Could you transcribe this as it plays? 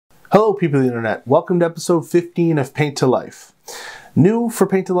Hello people of the internet, welcome to episode 15 of Paint to Life. New for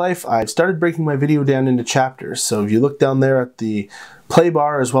Paint to Life, I've started breaking my video down into chapters, so if you look down there at the play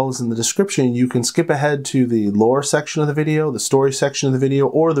bar as well as in the description, you can skip ahead to the lore section of the video, the story section of the video,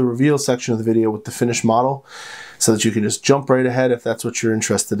 or the reveal section of the video with the finished model, so that you can just jump right ahead if that's what you're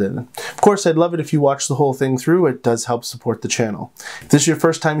interested in. Of course, I'd love it if you watch the whole thing through. It does help support the channel. If this is your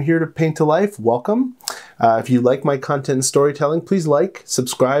first time here to Paint to Life, welcome. If you like my content and storytelling, please like,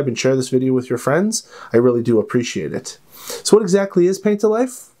 subscribe, and share this video with your friends. I really do appreciate it. So what exactly is Paint to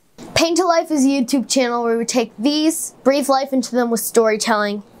Life? Paint to Life is a YouTube channel where we take these, breathe life into them with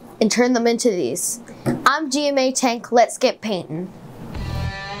storytelling, and turn them into these. I'm GM Atank, let's get painting.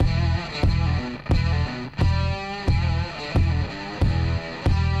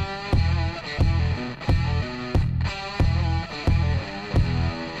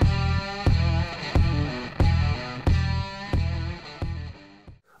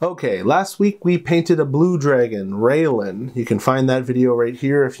 Okay, last week we painted a blue dragon, Raylan. You can find that video right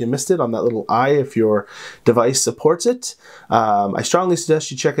here if you missed it, on that little eye if your device supports it. I strongly suggest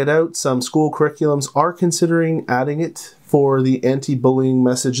you check it out. Some school curriculums are considering adding it for the anti-bullying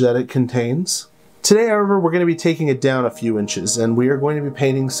message that it contains. Today, however, we're going to be taking it down a few inches, and we are going to be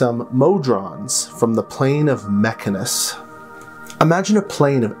painting some Modrons from the plane of Mechanus. Imagine a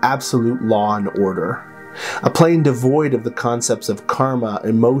plane of absolute law and order. A plane devoid of the concepts of karma,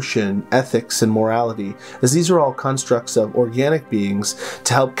 emotion, ethics, and morality, as these are all constructs of organic beings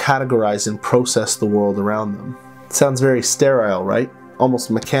to help categorize and process the world around them. Sounds very sterile, right?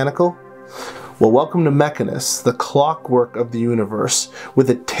 Almost mechanical? Well, welcome to Mechanus, the clockwork of the universe, with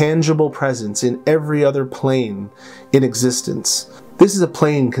a tangible presence in every other plane in existence. This is a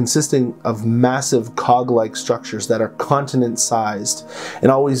plane consisting of massive cog-like structures that are continent-sized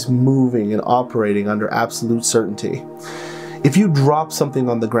and always moving and operating under absolute certainty. If you drop something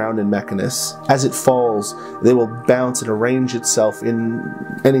on the ground in Mechanus, as it falls, they will bounce and arrange itself in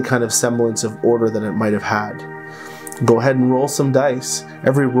any kind of semblance of order that it might have had. Go ahead and roll some dice.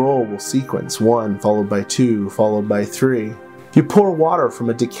 Every roll will sequence 1, followed by 2, followed by 3. You pour water from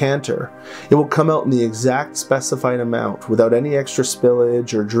a decanter. It will come out in the exact specified amount without any extra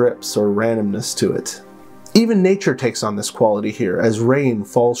spillage or drips or randomness to it. Even nature takes on this quality here, as rain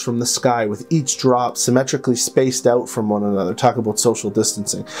falls from the sky with each drop symmetrically spaced out from one another. Talk about social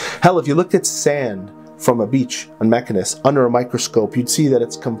distancing. Hell, if you looked at sand from a beach on Mechanus under a microscope, you'd see that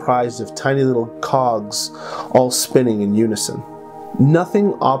it's comprised of tiny little cogs all spinning in unison.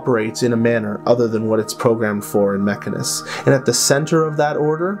 Nothing operates in a manner other than what it's programmed for in Mechanus, and at the center of that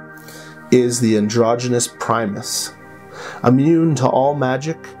order is the androgynous Primus, immune to all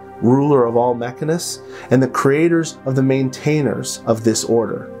magic, ruler of all Mechanus, and the creators of the maintainers of this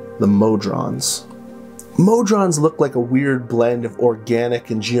order, the Modrons. Modrons look like a weird blend of organic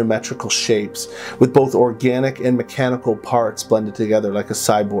and geometrical shapes, with both organic and mechanical parts blended together like a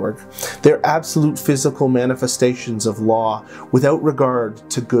cyborg. They're absolute physical manifestations of law without regard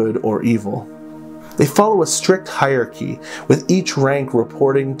to good or evil. They follow a strict hierarchy, with each rank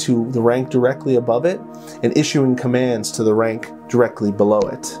reporting to the rank directly above it and issuing commands to the rank directly below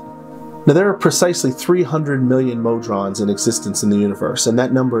it. Now, there are precisely 300 million Modrons in existence in the universe, and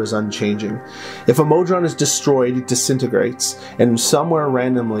that number is unchanging. If a Modron is destroyed, it disintegrates, and somewhere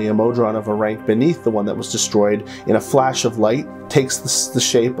randomly a Modron of a rank beneath the one that was destroyed, in a flash of light, takes the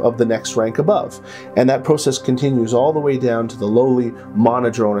shape of the next rank above. And that process continues all the way down to the lowly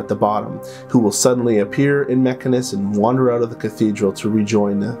Monodrone at the bottom, who will suddenly appear in Mechanus and wander out of the cathedral to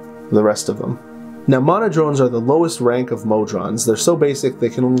rejoin the rest of them. Now, Monodrones are the lowest rank of Modrons. They're so basic they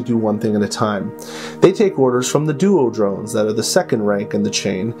can only do one thing at a time. They take orders from the Duodrones, that are the second rank in the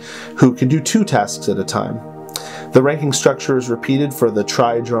chain, who can do 2 tasks at a time. The ranking structure is repeated for the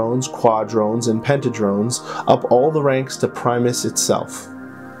Tridrones, Quadrones, and Pentadrones, up all the ranks to Primus itself.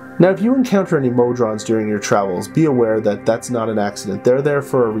 Now, if you encounter any Modrons during your travels, be aware that that's not an accident. They're there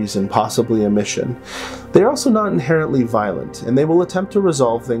for a reason, possibly a mission. They're also not inherently violent, and they will attempt to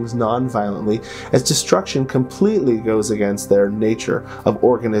resolve things non-violently, as destruction completely goes against their nature of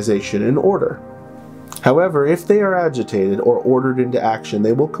organization and order. However, if they are agitated or ordered into action,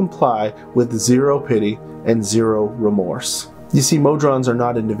 they will comply with zero pity and zero remorse. You see, Modrons are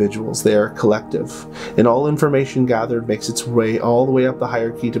not individuals, they are collective, and all information gathered makes its way all the way up the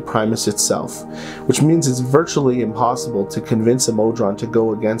hierarchy to Primus itself, which means it's virtually impossible to convince a Modron to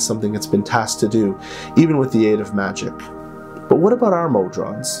go against something it's been tasked to do, even with the aid of magic. But what about our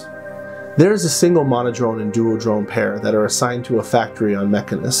Modrons? There is a single Monodrone and Duodrone pair that are assigned to a factory on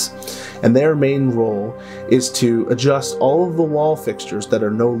Mechanus, and their main role is to adjust all of the wall fixtures that are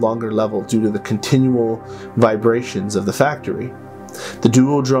no longer level due to the continual vibrations of the factory. The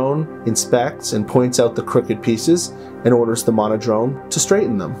Duodrone inspects and points out the crooked pieces and orders the Monodrone to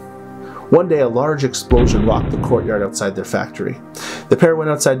straighten them. One day, a large explosion rocked the courtyard outside their factory. The pair went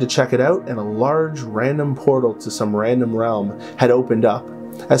outside to check it out, and a large random portal to some random realm had opened up,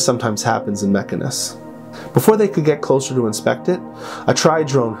 as sometimes happens in Mechanus. Before they could get closer to inspect it, a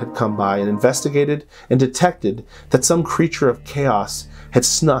tri-drone had come by and investigated and detected that some creature of chaos had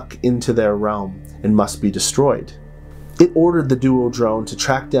snuck into their realm and must be destroyed. It ordered the Duodrone to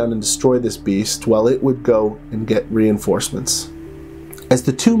track down and destroy this beast while it would go and get reinforcements. As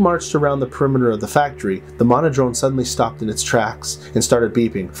the two marched around the perimeter of the factory, the Monodrone suddenly stopped in its tracks and started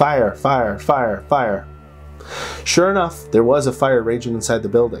beeping, "Fire, fire, fire, fire." Sure enough, there was a fire raging inside the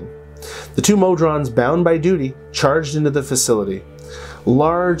building. The two Modrons, bound by duty, charged into the facility.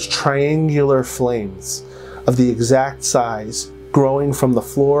 Large triangular flames of the exact size, growing from the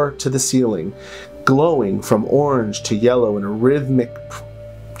floor to the ceiling, glowing from orange to yellow in a rhythmic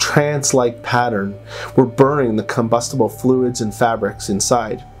trance-like pattern, were burning the combustible fluids and fabrics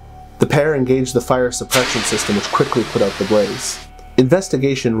inside. The pair engaged the fire suppression system, which quickly put out the blaze.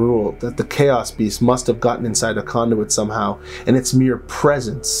 Investigation ruled that the Chaos Beast must have gotten inside a conduit somehow, and its mere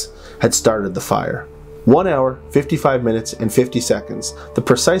presence had started the fire. 1 hour, 55 minutes, and 50 seconds, the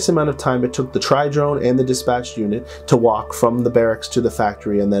precise amount of time it took the tri-drone and the dispatched unit to walk from the barracks to the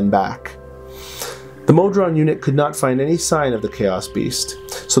factory and then back. The Modron unit could not find any sign of the Chaos Beast,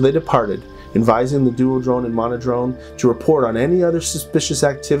 so they departed, advising the Duodrone and Monodrone to report on any other suspicious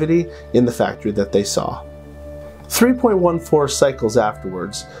activity in the factory that they saw. 3.14 cycles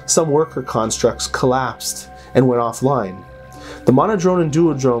afterwards, some worker constructs collapsed and went offline. The Monodrone and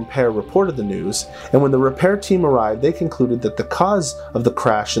Duodrone pair reported the news, and when the repair team arrived, they concluded that the cause of the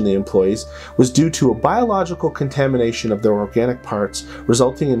crash in the employees was due to a biological contamination of their organic parts,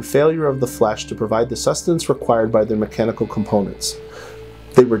 resulting in failure of the flesh to provide the sustenance required by their mechanical components.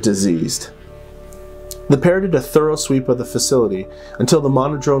 They were diseased. The pair did a thorough sweep of the facility until the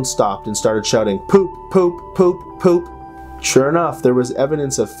Monodrone stopped and started shouting, "Poop, poop, poop, poop." Sure enough, there was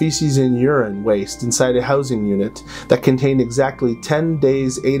evidence of feces and urine waste inside a housing unit that contained exactly 10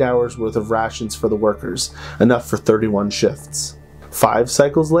 days, 8 hours worth of rations for the workers, enough for 31 shifts. 5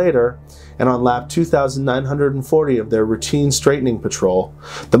 cycles later, and on lap 2,940 of their routine straightening patrol,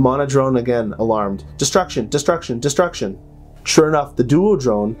 the Monodrone again alarmed, "Destruction, destruction, destruction." Sure enough, the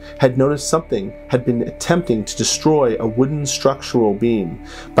Duodrone had noticed something had been attempting to destroy a wooden structural beam.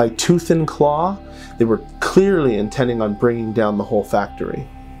 By tooth and claw, they were clearly intending on bringing down the whole factory.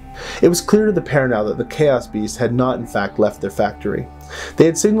 It was clear to the pair now that the Chaos Beast had not in fact left their factory. They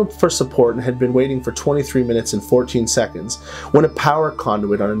had signaled for support and had been waiting for 23 minutes and 14 seconds when a power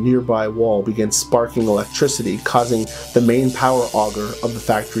conduit on a nearby wall began sparking electricity, causing the main power auger of the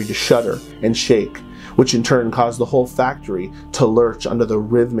factory to shudder and shake, which in turn caused the whole factory to lurch under the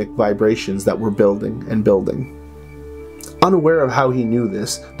rhythmic vibrations that were building and building. Unaware of how he knew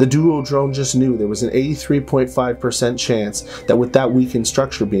this, the Duodrone just knew there was an 83.5% chance that with that weakened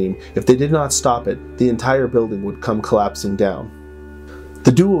structure beam, if they did not stop it, the entire building would come collapsing down.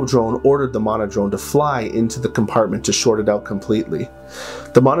 The Duodrone ordered the Monodrone to fly into the compartment to short it out completely.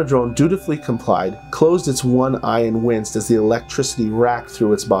 The Monodrone dutifully complied, closed its one eye and winced as the electricity racked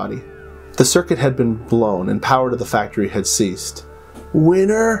through its body. The circuit had been blown and power to the factory had ceased.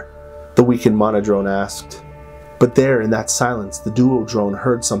 "Winner?" the weakened Monodrone asked. But there, in that silence, the Duodrone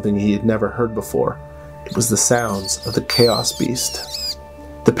heard something he had never heard before. It was the sounds of the Chaos Beast.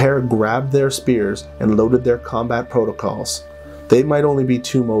 The pair grabbed their spears and loaded their combat protocols. They might only be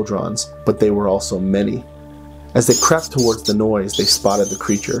 2 Modrons, but they were also many. As they crept towards the noise, they spotted the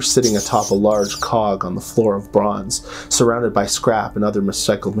creature, sitting atop a large cog on the floor of bronze, surrounded by scrap and other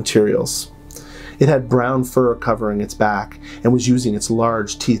recycled materials. It had brown fur covering its back, and was using its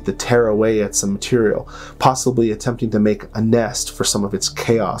large teeth to tear away at some material, possibly attempting to make a nest for some of its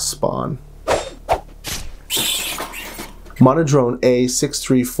chaos spawn. Monodrone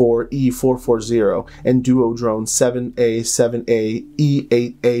A634E440 and Duodrone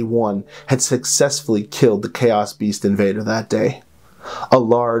 7A7AE8A1 had successfully killed the Chaos Beast invader that day. A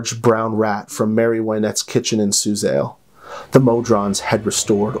large brown rat from Mary Wynette's kitchen in Suzale. The Modrons had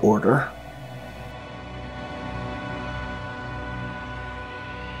restored order.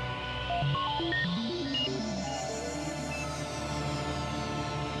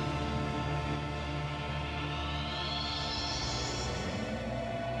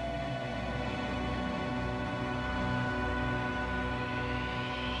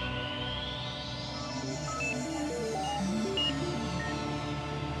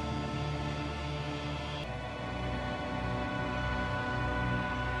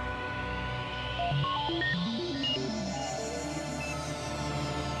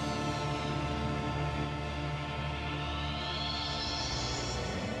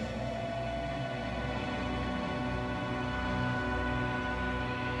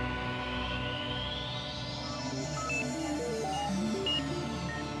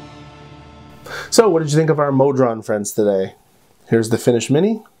 So what did you think of our Modron friends today? Here's the finished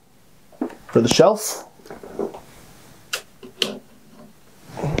mini for the shelf.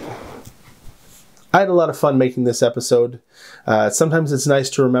 I had a lot of fun making this episode. Sometimes it's nice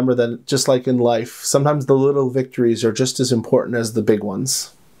to remember that, just like in life, sometimes the little victories are just as important as the big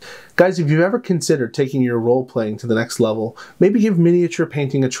ones. Guys, if you've ever considered taking your role-playing to the next level, maybe give miniature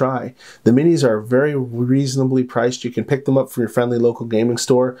painting a try. The minis are very reasonably priced. You can pick them up from your friendly local gaming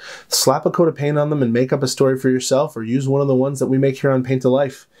store, slap a coat of paint on them and make up a story for yourself, or use one of the ones that we make here on Paint to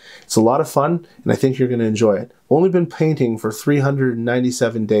Life. It's a lot of fun, and I think you're going to enjoy it. I've only been painting for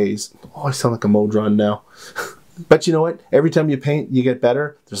 397 days. Oh, I sound like a Modron now. But you know what? Every time you paint, you get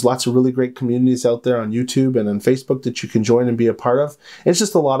better. There's lots of really great communities out there on YouTube and on Facebook that you can join and be a part of. It's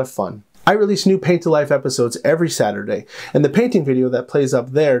just a lot of fun. I release new Paint to Life episodes every Saturday, and the painting video that plays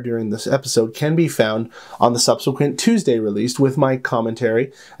up there during this episode can be found on the subsequent Tuesday release with my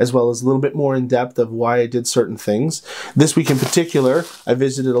commentary, as well as a little bit more in depth of why I did certain things. This week in particular, I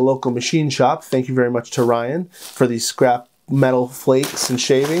visited a local machine shop. Thank you very much to Ryan for these scrap metal flakes and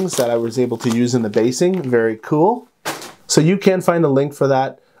shavings that I was able to use in the basing. Very cool. So you can find a link for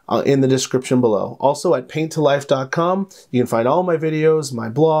that in the description below. Also at painttolife.com, you can find all my videos, my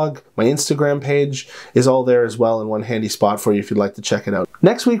blog, my Instagram page is all there as well in one handy spot for you if you'd like to check it out.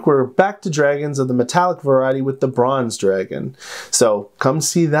 Next week, we're back to dragons of the metallic variety with the bronze dragon. So come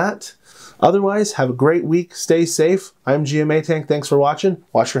see that. Otherwise, have a great week. Stay safe. I'm GM Atank. Thanks for watching.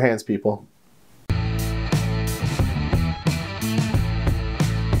 Wash your hands, people.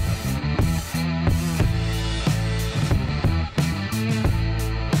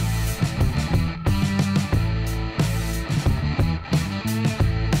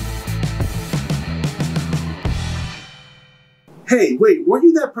 Hey, wait, weren't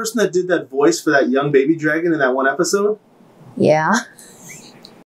you that person that did that voice for that young baby dragon in that one episode? Yeah.